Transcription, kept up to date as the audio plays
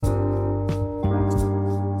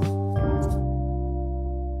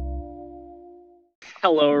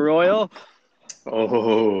Hello, Royal.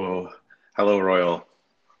 Oh, hello, Royal.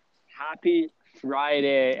 Happy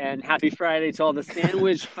Friday, and happy Friday to all the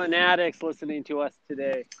sandwich fanatics listening to us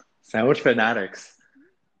today. Sandwich Fanatics.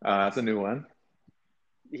 That's a new one.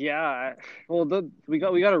 Yeah, well, we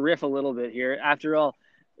got to riff a little bit here. After all,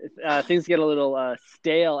 things get a little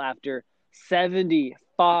stale after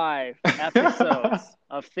 75 episodes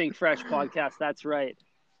of Think Fresh podcast. That's right.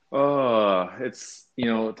 Oh,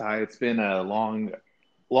 Ty, it's been a long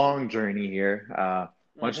journey here.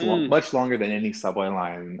 Hmm. Much longer than any subway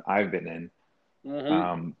line I've been in.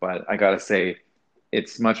 Hmm. But I gotta say,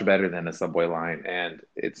 it's much better than a subway line, and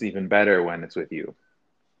it's even better when it's with you.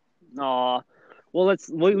 Aw. Well,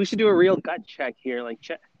 we should do a real gut check here. Like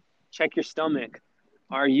check your stomach.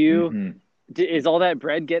 Are you hmm Is all that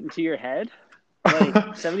bread getting to your head? Like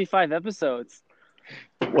 75 episodes.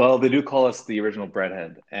 Well, they do call us the original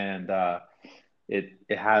breadhead, and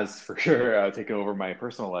it has for sure taken over my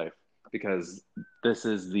personal life because this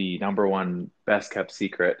is the number one best kept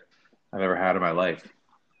secret I've ever had in my life.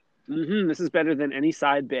 This is better than any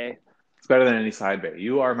side bay. It's better than any side bay.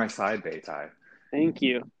 You are my side bay, Ty. Thank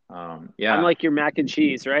you. I'm Yeah, like your mac and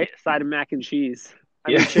cheese, right? Side of mac and cheese.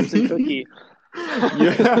 I'm your yeah, chips and cookie.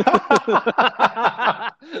 yeah.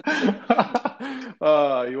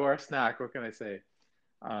 You are a snack. What can I say?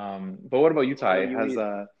 But what about you, What Ty? you eat.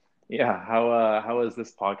 Yeah, how has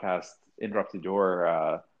this podcast interrupted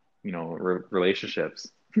your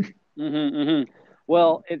relationships?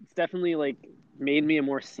 Well, it's definitely like made me a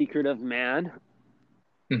more secretive man.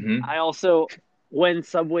 hmm I also, when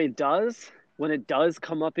when it does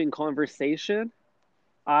come up in conversation,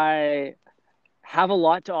 I have a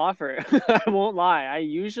lot to offer. I won't lie. I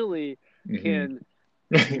usually hmm can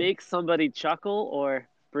make somebody chuckle or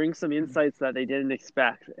bring some insights that they didn't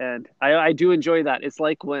expect. And I do enjoy that. It's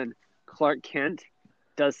like when Clark Kent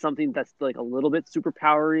does something that's like a little bit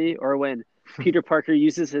superpowery, or when Peter Parker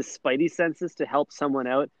uses his spidey senses to help someone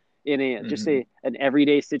out in a just hmm a an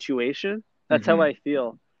everyday situation. That's how hmm I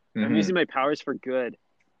feel. I'm hmm using my powers for good.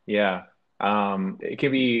 Yeah. It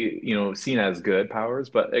can be, seen as good powers,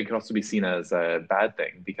 but it can also be seen as a bad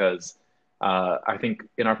thing because I think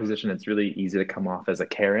in our position, it's really easy to come off as a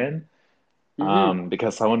Karen, Hmm.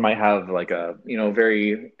 because someone might have like a,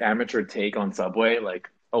 very amateur take on Subway, like,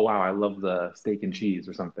 oh wow, I love the steak and cheese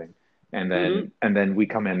or something. Hmm. And then we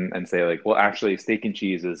come in and say like, well, actually steak and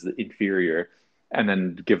cheese is inferior, and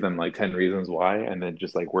then give them like 10 reasons why, and then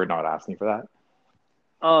just like we're not asking for that.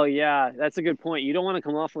 Oh yeah, that's a good point. You don't want to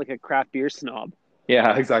come off like a craft beer snob.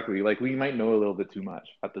 Yeah, exactly. Like we might know a little bit too much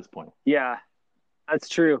at this point. Yeah, that's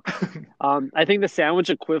true. I think the sandwich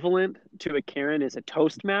equivalent to a Karen is a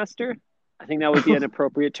Toastmaster. I think that would be an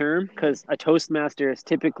appropriate term because a Toastmaster is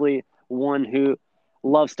typically one who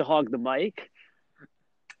loves to hog the mic.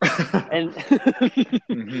 And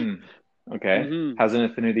hmm Okay. hmm Has an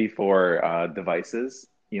affinity for devices,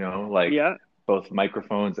 like yeah, both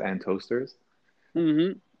microphones and toasters.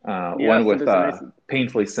 hmm yeah. One So with there's a nice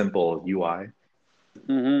painfully simple UI.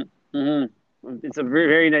 hmm hmm It's a very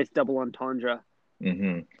very nice double entendre.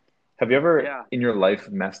 hmm Have you ever Yeah. in your life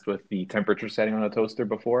messed with the temperature setting on a toaster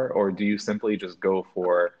before, or do you simply just go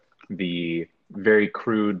for the very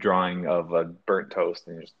crude drawing of a burnt toast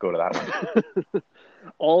and you just go to that one?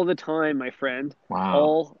 All the time, my friend. Wow.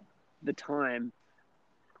 All the time.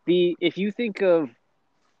 The If you think of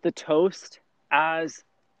the toast as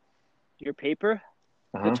your paper,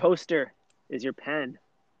 the Uh-huh. toaster is your pen.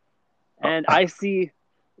 And I see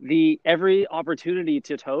the every opportunity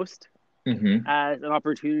to toast hmm as an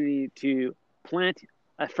opportunity to plant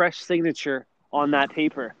a fresh signature on that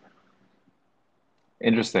paper.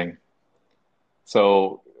 Interesting.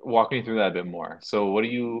 So walk me through that a bit more. So what do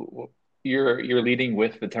you're leading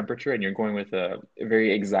with the temperature and you're going with a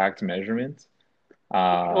very exact measurement.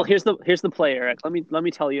 Well, Uh, here's the play, Eric. Let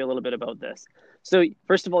me tell you a little bit about this. So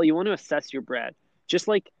first of all, you want to assess your bread. Just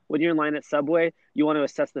like when you're in line at Subway, you want to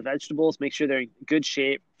assess the vegetables, make sure they're in good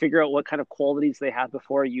shape, figure out what kind of qualities they have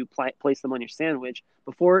before you place them on your sandwich.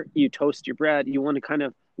 Before you toast your bread, you want to kind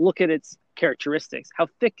of look at its characteristics. How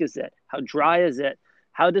thick is it? How dry is it?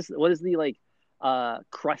 What is the like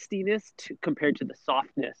crustiness compared to the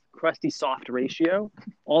softness, crusty soft ratio?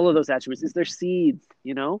 All of those attributes. Is there seeds?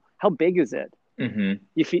 How big is it? mhm.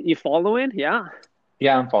 You following? Yeah.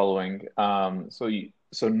 Yeah, I'm following.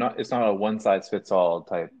 So not it's not a one size fits all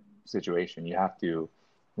type situation. You have to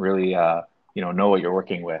really know what you're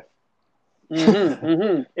working with.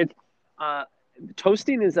 It's uh,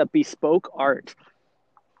 Toasting is a bespoke art,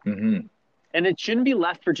 hmm and it shouldn't be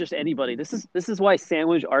left for just anybody. This is why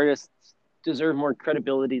sandwich artists deserve more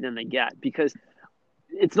credibility than they get because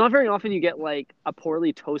it's not very often you get like a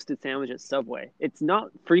poorly toasted sandwich at Subway. It's not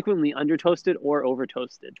frequently under toasted or over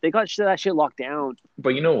toasted. They got that shit locked down. But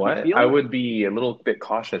you know You what? I feel? would be a little bit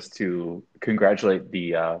cautious to congratulate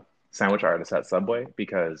the sandwich artist at Subway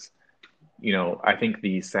because, I think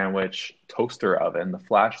the sandwich toaster oven, the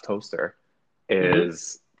flash toaster, Hmm.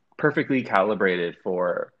 is perfectly calibrated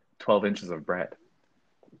for 12 inches of bread.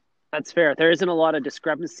 That's fair. There isn't a lot of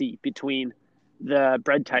discrepancy between the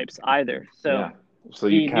bread types either. So Yeah. So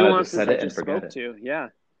you the kind of just nuances set I it and just forget spoke it. to, yeah,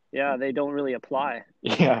 yeah, they don't really apply.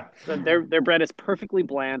 Yeah. So their bread is perfectly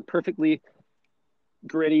bland, perfectly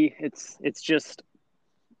gritty. It's just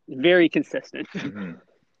very consistent. hmm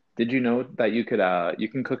Did you know that you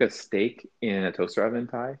can cook a steak in a toaster oven,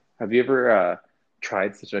 Ty? Have you ever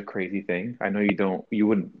tried such a crazy thing? I know you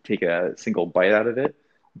wouldn't take a single bite out of it,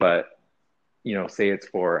 but say it's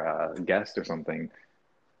for a guest or something.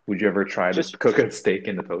 Would you ever try to just cook a steak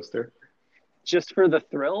in the toaster? just for the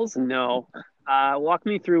thrills? No. Walk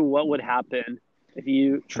me through what would happen if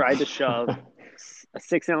you tried to shove a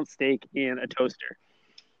 6 ounce steak in a toaster.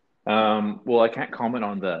 Well, I can't comment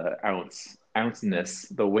on the ounceness,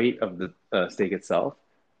 the weight of the steak itself,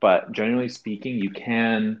 but generally speaking, you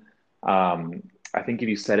can. Um, I think if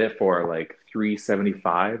you set it for like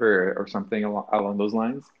 375 or something along those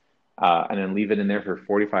lines, and then leave it in there for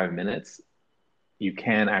 45 minutes, you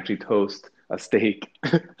can actually toast a steak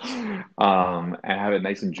and have it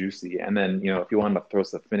nice and juicy. And then, if you want to throw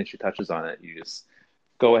some finishing touches on it, you just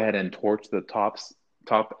go ahead and torch the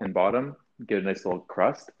top and bottom, get a nice little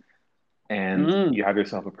crust, and Mm, you have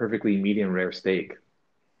yourself a perfectly medium rare steak.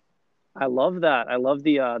 I love that. I love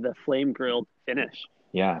the flame grilled finish.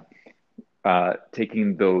 Yeah.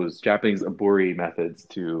 Taking those Japanese aburi methods Hmm.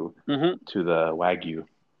 to the Wagyu.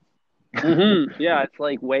 Yeah, it's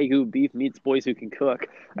like Wagyu beef meets boys who can cook.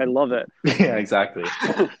 I love it. Yeah, exactly.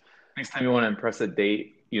 Next time you want to impress a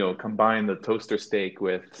date, combine the toaster steak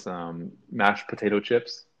with some mashed potato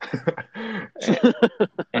chips,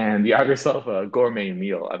 and you have yourself a gourmet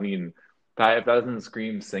meal. I mean, if that doesn't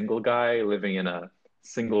scream single guy living in a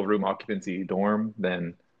single room occupancy dorm,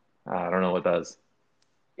 then I don't know what does.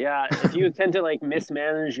 Yeah, if you tend to like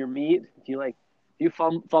mismanage your meat, if you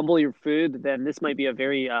fumble your food, then this might be a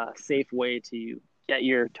very safe way to get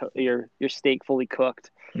your steak fully cooked.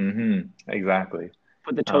 Exactly.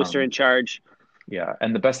 Put the toaster Um, in charge. yeah,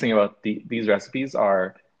 and the best thing about these recipes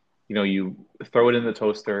are, you throw it in the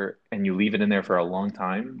toaster and you leave it in there for a long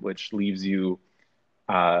time, which leaves you,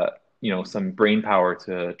 uh, some brain power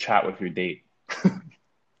to chat with your date.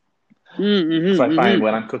 Because I find Mm-hmm.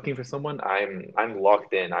 when I'm cooking for someone, I'm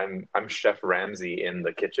locked in. I'm Chef Ramsay in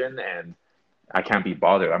the kitchen, and I can't be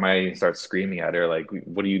bothered. I might even start screaming at her like,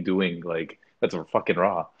 "What are you doing? Like that's fucking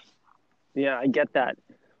raw." Yeah, I get that.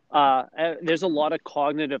 There's a lot of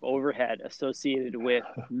cognitive overhead associated with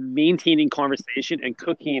maintaining conversation and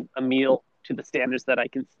cooking a meal to the standards that I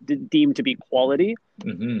can deem to be quality.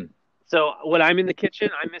 hmm So when I'm in the kitchen,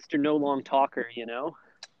 I'm Mr. No Long Talker, you know?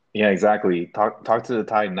 Yeah, exactly. Talk to the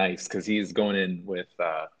Thai nice because he's going in with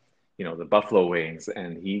the buffalo wings,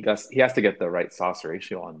 and he has to get the right sauce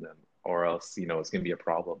ratio on them, or else it's gonna be a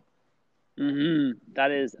problem.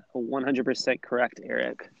 That is 100% correct,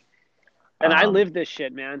 Eric. And I Um, live this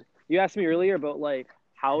shit, man. You asked me earlier about like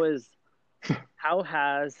how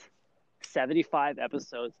has 75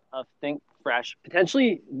 episodes of Think Fresh,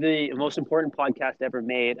 potentially the most important podcast ever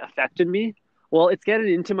made, affected me? Well, it's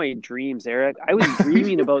getting into my dreams, Eric. I was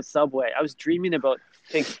dreaming about Subway. I was dreaming about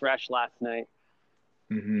Think Fresh last night.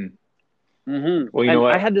 mhm. Well, you know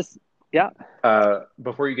And I what? had this, yeah.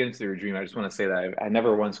 Before you get into your dream, I just want to say that I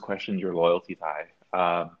never once questioned your loyalty,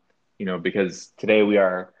 Thai. Because today we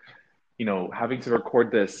are, having to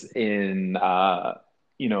record this in,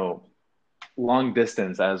 you know, long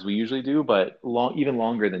distance as we usually do, but even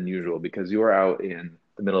longer than usual because you are out in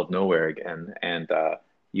the middle of nowhere again, and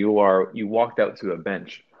you walked out to a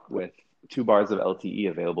bench with 2 bars of LTE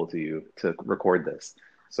available to you to record this.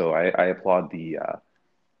 So I applaud the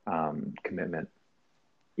commitment.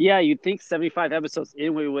 Yeah, you'd think 75 episodes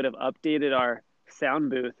in we would have updated our sound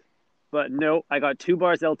booth, but no, I got 2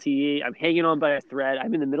 bars LTE. I'm hanging on by a thread.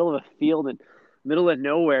 I'm in the middle of a field and middle of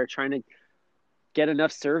nowhere trying to get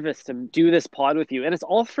enough service to do this pod with you. And it's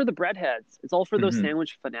all for the breadheads. It's all for those hmm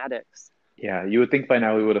sandwich fanatics. Yeah, you would think by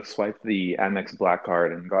now we would have swiped the Amex Black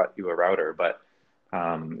Card and got you a router, but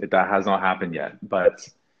that has not happened yet. But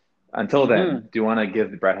until then, Mm-hmm. do you want to give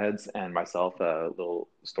the breadheads and myself a little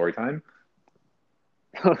story time?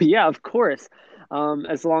 Oh yeah, of course.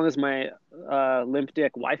 As long as my limp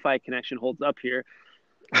dick Wi-Fi connection holds up here.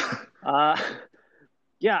 Uh,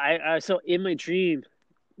 yeah. So in my dream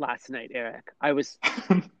last night, Eric,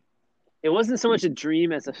 It wasn't so much a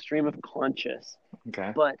dream as a stream of conscious,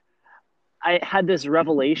 Okay. but I had this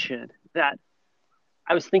revelation that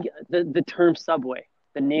I was thinking the term subway,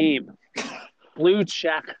 the name, blue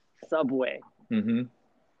check subway, Mm-hmm.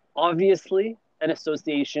 obviously an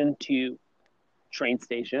association to train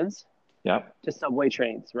stations, Yep. to subway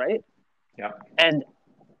trains, right? Yep. And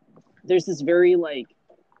there's this very like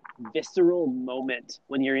visceral moment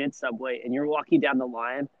when you're in subway and you're walking down the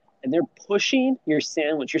line and they're pushing your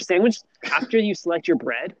sandwich. Your sandwich, after you select your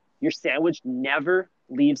bread, your sandwich never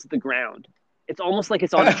leaves the ground. It's almost like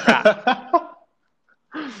it's on a track.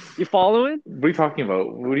 You following? What are you talking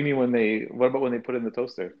about? What do you mean when they? What about when they put it in the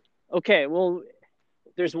toaster? Okay, well,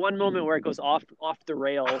 there's one moment where it goes off the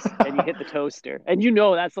rails and you hit the toaster, and you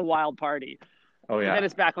know that's a wild party. Oh But then yeah.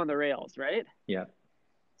 it's back on the rails, right? Yeah.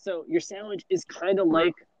 So your sandwich is kind of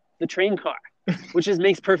like the train car, which just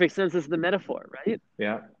makes perfect sense as the metaphor, right?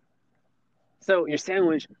 Yeah. So your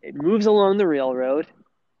sandwich, it moves along the railroad,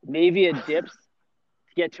 maybe it dips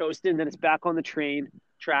to get toasted, and then it's back on the train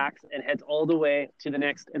tracks and heads all the way to the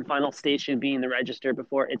next and final station, being the register,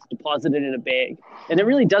 before it's deposited in a bag. And it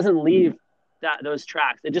really doesn't leave those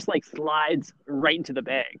tracks. It just like slides right into the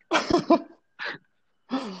bag.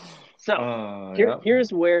 So Yeah.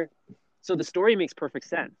 here's where, so the story makes perfect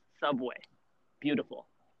sense. Subway, beautiful.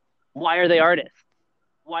 Why are they artists?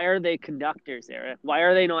 Why are they conductors, Eric? Why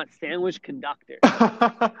are they not sandwich conductors?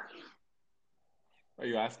 Are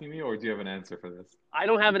you asking me, or do you have an answer for this? I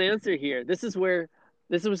don't have an answer here. This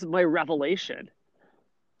was my revelation.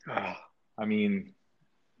 I mean,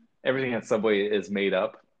 everything at Subway is made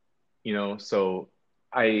up, so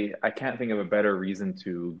I can't think of a better reason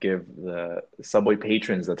to give the Subway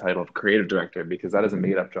patrons the title of creative director because that is a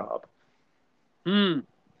made up job. Hmm.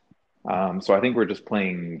 So I think we're just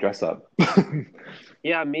playing dress up.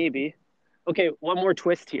 Yeah, maybe. Okay, one more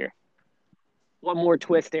twist here. One more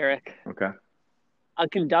twist, Eric. Okay. A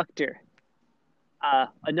conductor.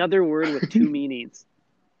 Another word with two meanings.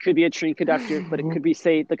 Could be a train conductor, but it could be,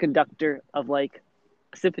 say, the conductor of like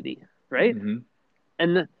a symphony, right? Hmm.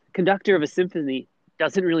 And the conductor of a symphony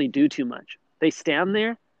doesn't really do too much. They stand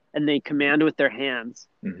there and they command with their hands.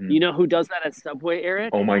 Hmm. You know who does that at Subway, Eric?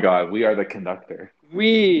 Oh my God, we are the conductor.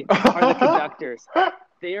 We are the conductors.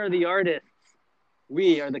 They are the artists.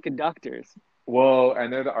 We are the conductors. Well,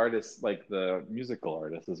 and they're the artists, like the musical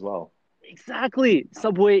artists as well. Exactly.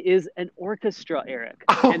 Subway is an orchestra, Eric.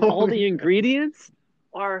 And all the ingredients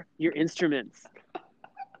are your instruments.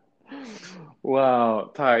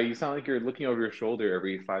 Wow, Ty, you sound like you're looking over your shoulder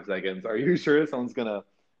every 5 seconds. Are you sure someone's gonna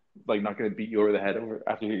like not gonna beat you over the head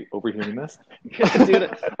after overhearing this? Dude,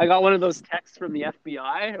 I got one of those texts from the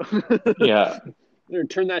FBI. Yeah.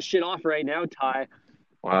 Turn that shit off right now, Ty.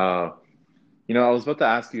 Wow. I was about to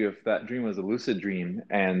ask you if that dream was a lucid dream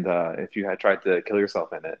and if you had tried to kill yourself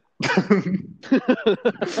in it.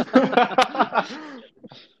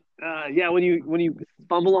 Yeah, when you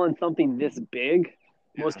fumble on something this big,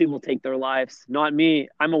 most people take their lives. Not me.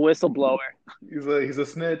 I'm a whistleblower. He's a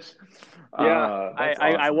snitch. Yeah, That's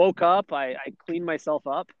I awesome. woke up. I cleaned myself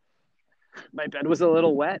up. My bed was a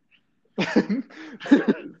little wet.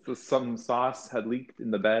 So some sauce had leaked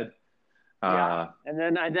in the bed. Yeah, Uh, and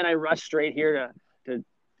then I rushed straight here to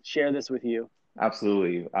share this with you.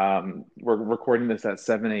 Absolutely. We're recording this at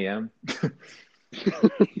 7 a.m.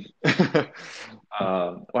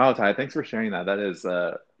 Wow, Ty, thanks for sharing that. That is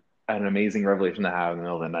an amazing revelation to have in the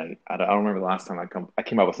middle of the night. I don't remember the last time I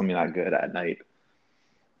came up with something that good at night.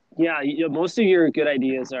 Yeah, most of your good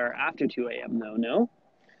ideas are after 2 a.m. though, no?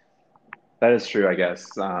 That is true, I guess.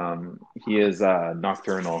 He is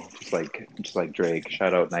nocturnal, just like Drake.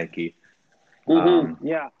 Shout out Nike.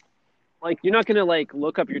 Yeah. Like you're not gonna like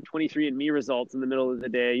look up your 23andMe results in the middle of the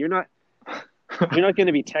day. You're not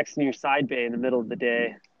gonna be texting your side bay in the middle of the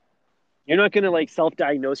day. You're not gonna like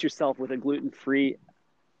self-diagnose yourself with a gluten-free,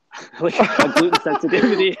 like a gluten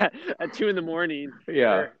sensitivity at 2 in the morning,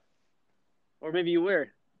 Yeah. or maybe you were.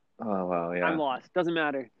 Oh wow, I'm yeah. lost. Doesn't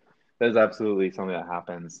matter. That is absolutely something that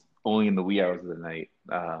happens only in the wee hours of the night.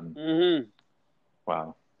 Mm-hmm.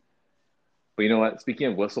 Wow. But you know what? Speaking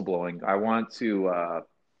of whistleblowing, I want to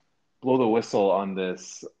blow the whistle on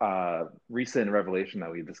this recent revelation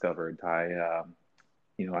that we discovered, Ty.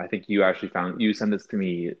 I think you sent this to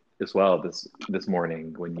me as well this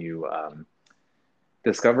morning when you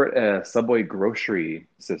discovered a Subway grocery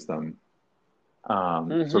system. So can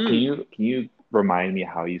Mm-hmm. you remind me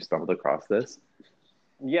how you stumbled across this?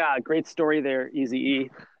 Yeah, great story there, Easy E.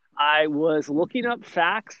 I was looking up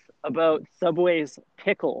facts about Subway's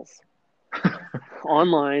pickles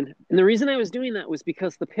online. And the reason I was doing that was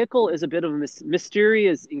because the pickle is a bit of a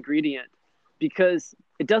mysterious ingredient because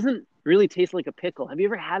it doesn't really tastes like a pickle. Have you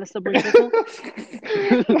ever had a Subway pickle?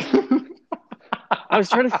 I was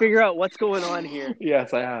trying to figure out what's going on here.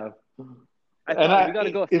 Yes, I have. I And thought we got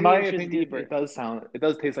to go in three my inches opinion, deeper. it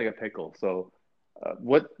does taste like a pickle. So,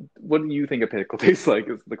 what do you think a pickle tastes like?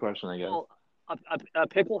 Is the question, I guess. Well, a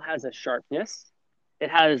pickle has a sharpness, it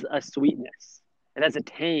has a sweetness, it has a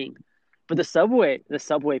tang. But the Subway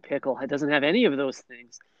pickle doesn't have any of those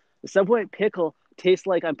things. The Subway pickle tastes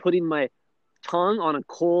like I'm putting my tongue on a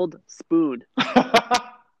cold spoon.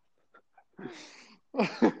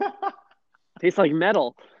 Tastes like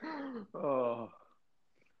metal. Oh,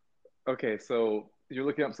 okay. So you're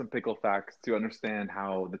looking up some pickle facts to understand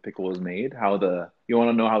how the pickle was made. You want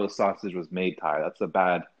to know how the sausage was made, Ty. That's a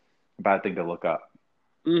bad thing to look up.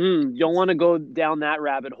 You don't want to go down that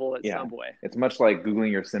rabbit hole at Yeah, Subway. it's much like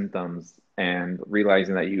Googling your symptoms and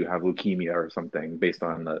realizing that you have leukemia or something based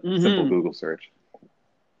on a simple hmm Google search.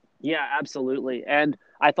 Yeah, absolutely. And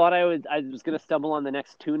I was gonna stumble on the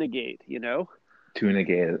next tuna gate, Tuna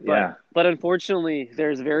gate, but yeah. unfortunately,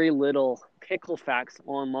 there's very little pickle facts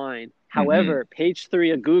online. Hmm. However, page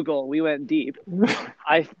 3 of Google, we went deep.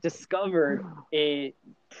 I discovered a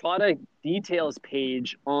product details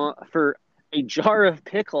page for a jar of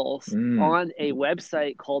pickles Mm. on a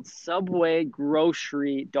website called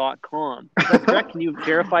subwaygrocery.com. Is that correct? Can you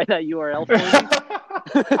verify that URL for me?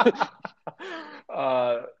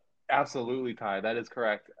 uh, Absolutely, Ty. That is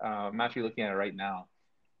correct. I'm actually looking at it right now.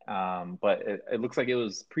 But it looks like it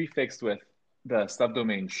was prefixed with the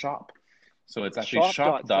subdomain shop. So it's actually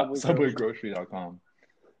Shop.subwaygrocery. shop.subwaygrocery.com.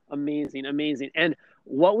 Amazing, amazing. And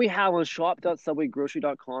what we have on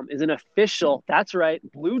shop.subwaygrocery.com is an official, that's right,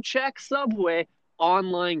 blue check Subway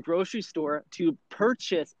online grocery store to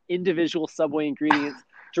purchase individual Subway ingredients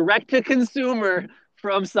direct to consumer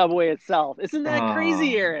from Subway itself. Isn't that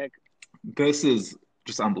crazy, Uh, Eric? this is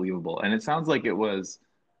just unbelievable. And it sounds like it was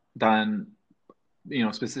done,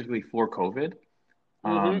 specifically for COVID.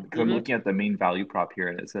 Mm-hmm, Because I'm mm-hmm, looking at the main value prop here,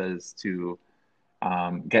 and it says to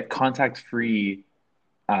get contact-free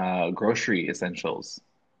grocery essentials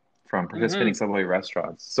from mm-hmm, participating Subway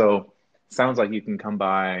restaurants. So sounds like you can come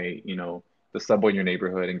by, the Subway in your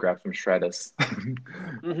neighborhood and grab some shredders.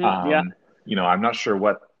 mm-hmm. Yeah. I'm not sure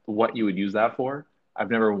what you would use that for. I've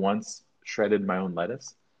never once shredded my own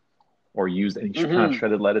lettuce or used any kind of Mm-hmm.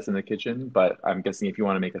 shredded lettuce in the kitchen, but I'm guessing if you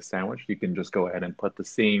want to make a sandwich, you can just go ahead and put the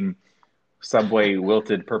same Subway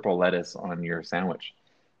wilted purple lettuce on your sandwich.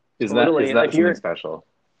 Is Totally. that something special?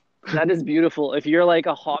 That is beautiful. If you're like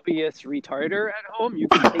a hobbyist retarder at home, you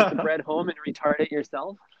can take the bread home and retard it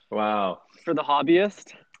yourself Wow, for the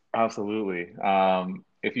hobbyist. absolutely.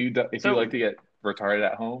 If you So, like to get retarded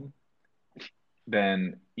at home,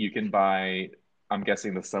 then you can buy, I'm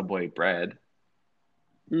guessing, the Subway bread.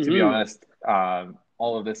 To be mhm. honest,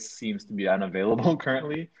 all of this seems to be unavailable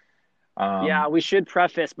currently. Yeah, Um, we should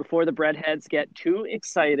preface before the breadheads get too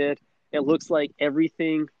excited. It looks like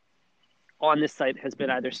everything on this site has been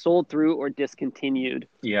either sold through or discontinued.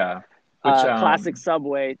 yeah, which Classic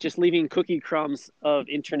Subway, just leaving cookie crumbs of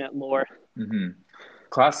internet lore. mhm.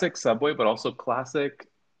 Classic Subway, but also classic,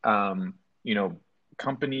 um, you know,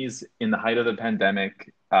 companies in the height of the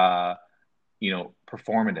pandemic,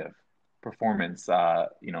 performative performance,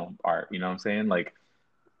 art. You know what I'm saying? Like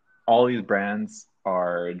all these brands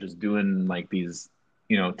are just doing like these,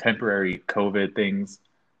 temporary COVID things,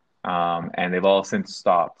 and they've all since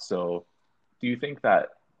stopped. So, do you think that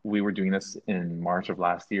we were doing this in March of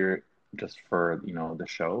last year just for, the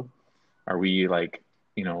show? Are we like,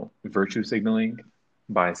 virtue signaling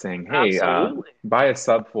by saying, hey, Absolutely. buy a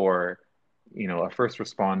sub for, a first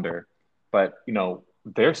responder? But,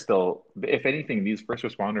 they're still, if anything, these first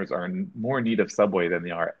responders are in more need of Subway than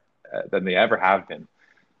they ever have been.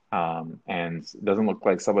 And it doesn't look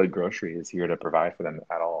like Subway Grocery is here to provide for them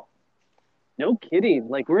at all. No kidding.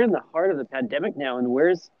 Like we're in the heart of the pandemic now, and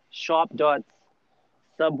where's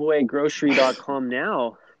shop.subwaygrocery.com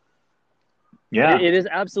now? Yeah, It is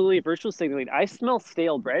absolutely virtual signaling. I smell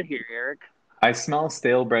stale bread here, Eric. I smell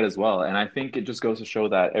stale bread as well. And I think it just goes to show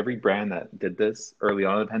that every brand that did this early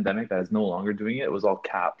on in the pandemic that is no longer doing it was all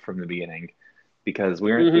capped from the beginning because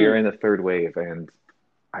we are Mm-hmm. in the third wave and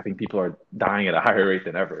I think people are dying at a higher rate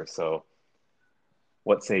than ever. So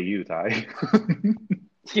what say you, Ty?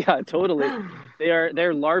 Yeah, totally. They're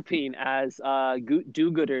LARPing as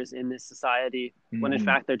do-gooders in this society when in Mm,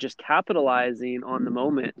 fact they're just capitalizing on the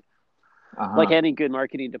moment, like uh-huh. any good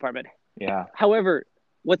marketing department. Yeah. However,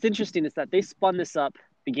 what's interesting is that they spun this up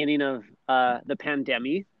beginning of the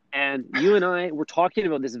pandemic, and you and I were talking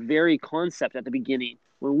about this very concept at the beginning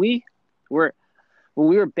were when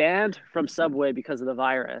we were banned from Subway because of the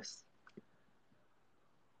virus.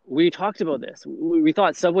 We talked about this. We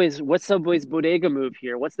thought Subway's what's Subway's bodega move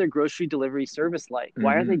here? What's their grocery delivery service like?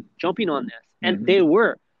 Why aren't they Hmm. jumping on this? And they Hmm.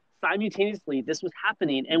 were simultaneously. This was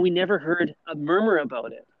happening, and we never heard a murmur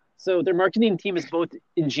about it. So their marketing team is both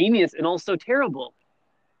ingenious and also terrible.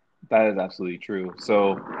 That is absolutely true.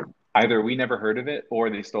 So either we never heard of it or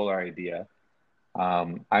they stole our idea.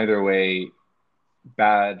 Either way,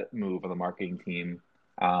 bad move of the marketing team.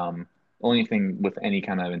 Only thing with any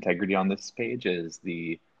kind of integrity on this page is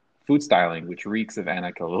the food styling, which reeks of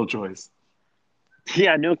Annika Liljoy's.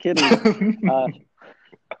 Yeah, no kidding.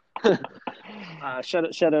 Uh, shout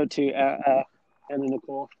out to Anna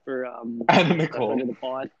Nicole for And a friend Nicole. of the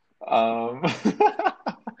pod. Um,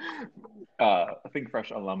 I think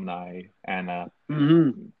Fresh alumni, and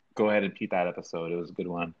Mm-hmm. go ahead and peep that episode. It was a good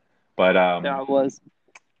one. But Yeah, it was.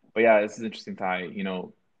 but yeah, this is interesting, Ty.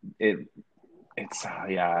 It it's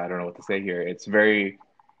yeah, I don't know what to say here. It's very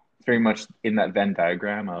much in that Venn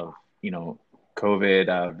diagram of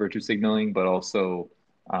COVID virtue signaling, but also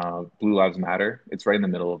Blue Lives Matter. It's right in the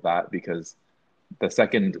middle of that because the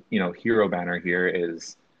second hero banner here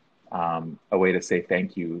is a way to say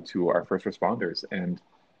thank you to our first responders, and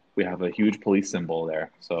we have a huge police symbol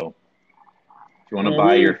there. So if you want to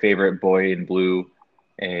buy Mm-hmm. your favorite boy in blue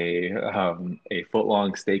a foot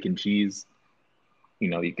long steak and cheese,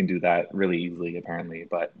 you can do that really easily apparently,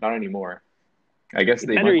 but not anymore. I guess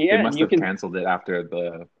Better they yet, must you have can. canceled it after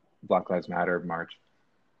the Black Lives Matter march.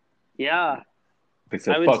 Yeah, They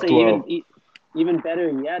said I would fuck say 12. even better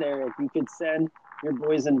yet, Eric. You could send your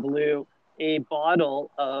boys in blue a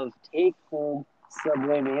bottle of take home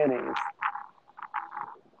Subway mayonnaise.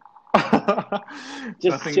 Just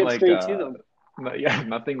Nothing ship like straight to them. yeah,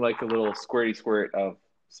 nothing like a little squirty squirt of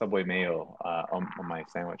Subway mayo on my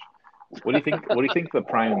sandwich. What do you think the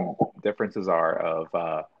prime differences are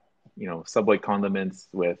of Subway condiments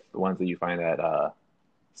with the ones that you find at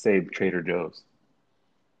say Trader Joe's?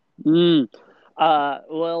 Mm.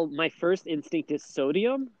 Well, my first instinct is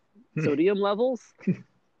sodium levels,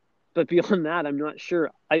 but beyond that, I'm not sure.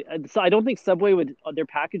 So I don't think Subway would their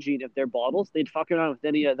packaging of their bottles. They'd fuck around with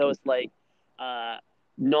any of those like uh,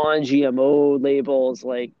 non-GMO labels,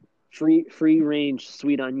 like free range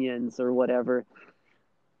sweet onions or whatever.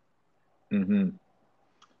 Hmm.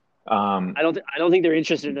 Um, I don't think they're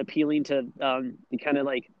interested in appealing to the kind of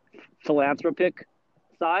like philanthropic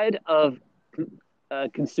side of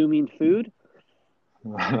consuming food.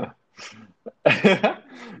 yeah,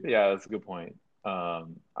 that's a good point.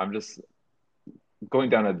 I'm just going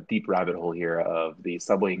down a deep rabbit hole here of the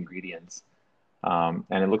Subway ingredients. And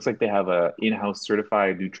it looks like they have a in-house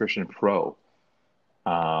certified nutrition pro.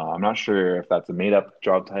 I'm not sure if that's a made-up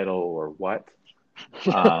job title or what.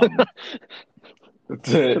 Um,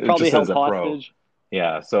 They're it probably just says held a pro. hostage.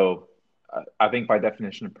 Yeah, so I think by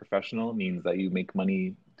definition, a professional means that you make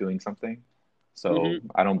money doing something. So Hmm.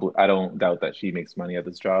 I don't doubt that she makes money at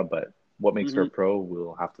this job, but what makes her a Hmm. pro,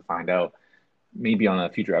 we'll have to find out maybe on a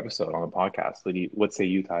future episode on the podcast. What say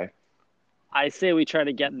you, Ty? I say we try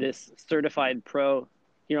to get this certified pro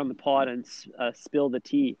here on the pod and spill the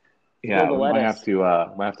tea, spill Yeah, the we lettuce.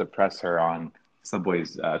 might have to press her on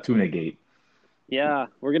Subway's tuna gate. Yeah,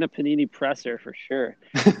 we're gonna panini press her for sure.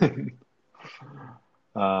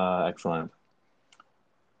 Excellent.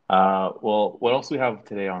 Well, what else do we have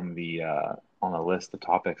today on the list of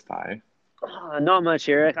topics, Ty? Not much,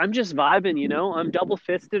 Eric. I'm just vibing, you know. I'm double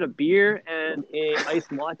fisted a beer and a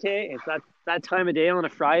iced latte. It's that time of day on a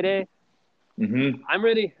Friday. Mm-hmm. I'm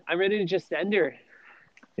ready. I'm ready to just send her.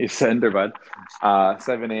 You sender, bud.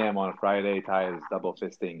 7 a.m. on a Friday, Ty is double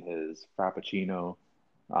fisting his Frappuccino,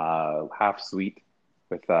 half sweet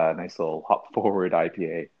with a nice little hop forward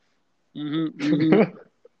IPA. Hmm. Hmm.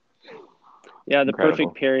 Yeah, the perfect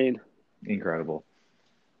Incredible. pairing. Incredible.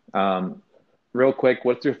 Um, Real quick,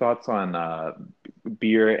 what's your thoughts on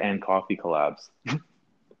beer and coffee collabs?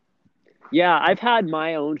 Yeah, I've had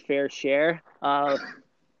my own fair share of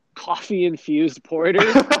coffee infused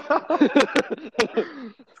porters. This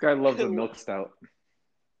guy loves a milk stout.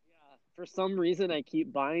 For some reason, I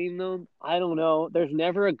keep buying them. I don't know. There's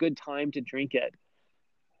never a good time to drink it.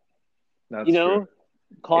 You That's true. know,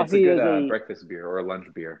 It's a coffee good is a, breakfast beer or lunch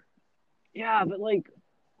beer. yeah, but like,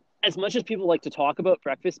 as much as people like to talk about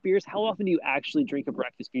breakfast beers, how often do you actually drink a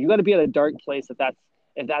breakfast beer? You got to be at a dark place if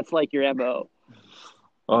that's like your MO.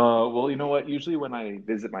 Well, you know what? Usually when I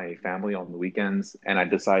visit my family on the weekends and I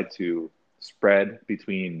decide to spread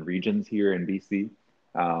between regions here in BC,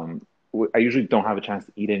 I usually don't have a chance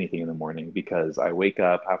to eat anything in the morning because I wake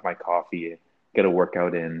up, have my coffee, get a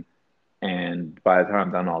workout in, and by the time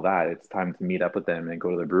I'm done all that, it's time to meet up with them and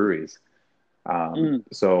go to the breweries. Mm.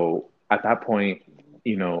 So at that point,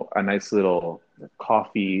 a nice little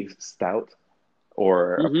coffee stout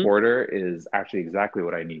or a Hmm. porter is actually exactly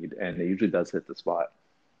what I need, and it usually does hit the spot.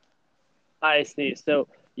 I see. So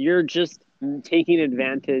you're just taking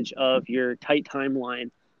advantage of your tight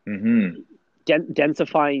timeline, Hmm.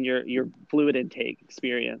 densifying your fluid intake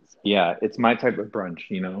experience. Yeah, it's my type of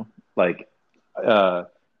brunch, like uh,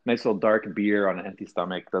 nice little dark beer on an empty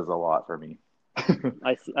stomach does a lot for me.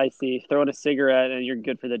 I see. Throw in a cigarette and you're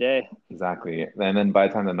good for the day. Exactly. And then by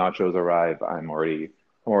the time the nachos arrive, I'm already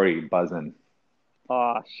buzzing.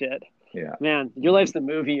 Oh shit. Yeah. Man, your life's the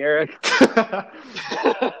movie, Eric.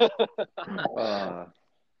 uh,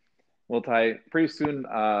 well, Ty, pretty soon,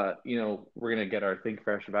 we're gonna get our Think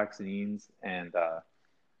Fresh vaccines, and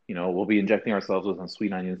we'll be injecting ourselves with some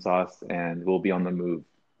sweet onion sauce, and we'll be on the move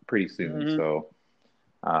pretty soon. Hmm. So,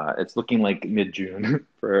 it's looking like mid-June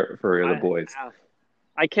for the I boys.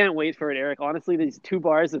 I can't wait for it, Eric. Honestly, these 2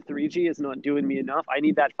 bars of 3G is not doing me enough. I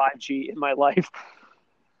need that 5G in my life.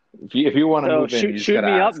 If you want to So move in, you just shoot gotta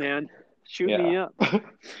me up, ask. man. Shoot Yeah. me up.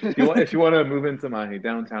 If you want to move into my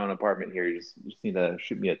downtown apartment here, you just need to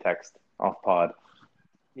shoot me a text off pod.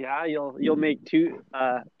 Yeah, you'll make two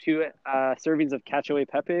servings of cacio e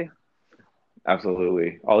pepe.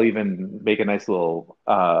 Absolutely. I'll even make a nice little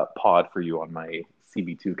pod for you on my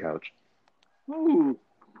CB2 couch. Ooh.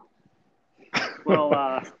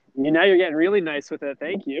 Well, now you're getting really nice with it.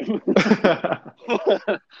 Thank you.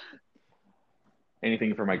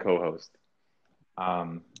 Anything for my co-host.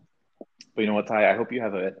 Um, but you know what, Ty? I hope you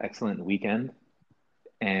have an excellent weekend,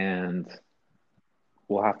 and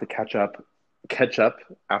we'll have to catch up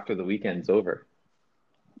after the weekend's over.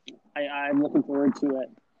 I'm looking forward to it.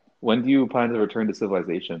 When do you plan to return to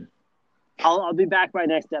civilization? I'll be back by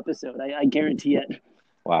next episode. I guarantee it.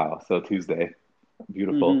 Wow, so Tuesday. Hmm.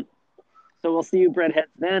 Beautiful. So we'll see you breadheads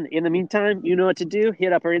then. In the meantime, you know what to do.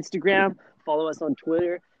 Hit up our Instagram, follow us on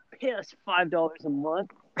Twitter, pay us $5 a month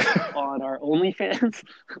on our OnlyFans.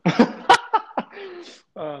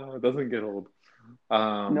 It doesn't get old.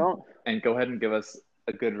 Um, No, and go ahead and give us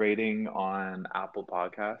a good rating on Apple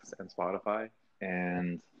Podcasts and Spotify.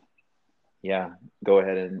 And yeah, go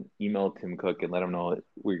ahead and email Tim Cook and let him know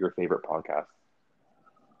we're your favorite podcast.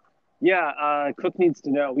 yeah, Cook needs to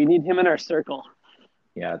know. We need him in our circle.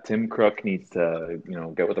 Yeah, Tim Cook needs to,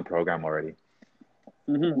 get with the program already.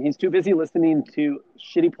 He's too busy listening to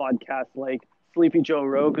shitty podcasts like Sleepy Joe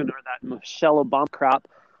Rogan or that Michelle Obama crap.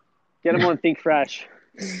 Get him on Think Fresh.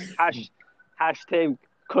 Hashtag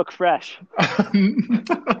Cook Fresh.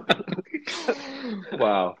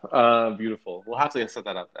 Wow. Beautiful. We'll have to set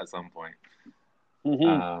that up at some point. Mm-hmm.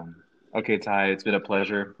 Um, okay, Ty, it's been a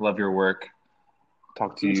pleasure. Love your work.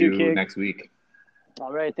 Talk to You too, you King. next week.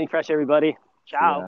 All right. Think Fresh, everybody. See ya. Ciao.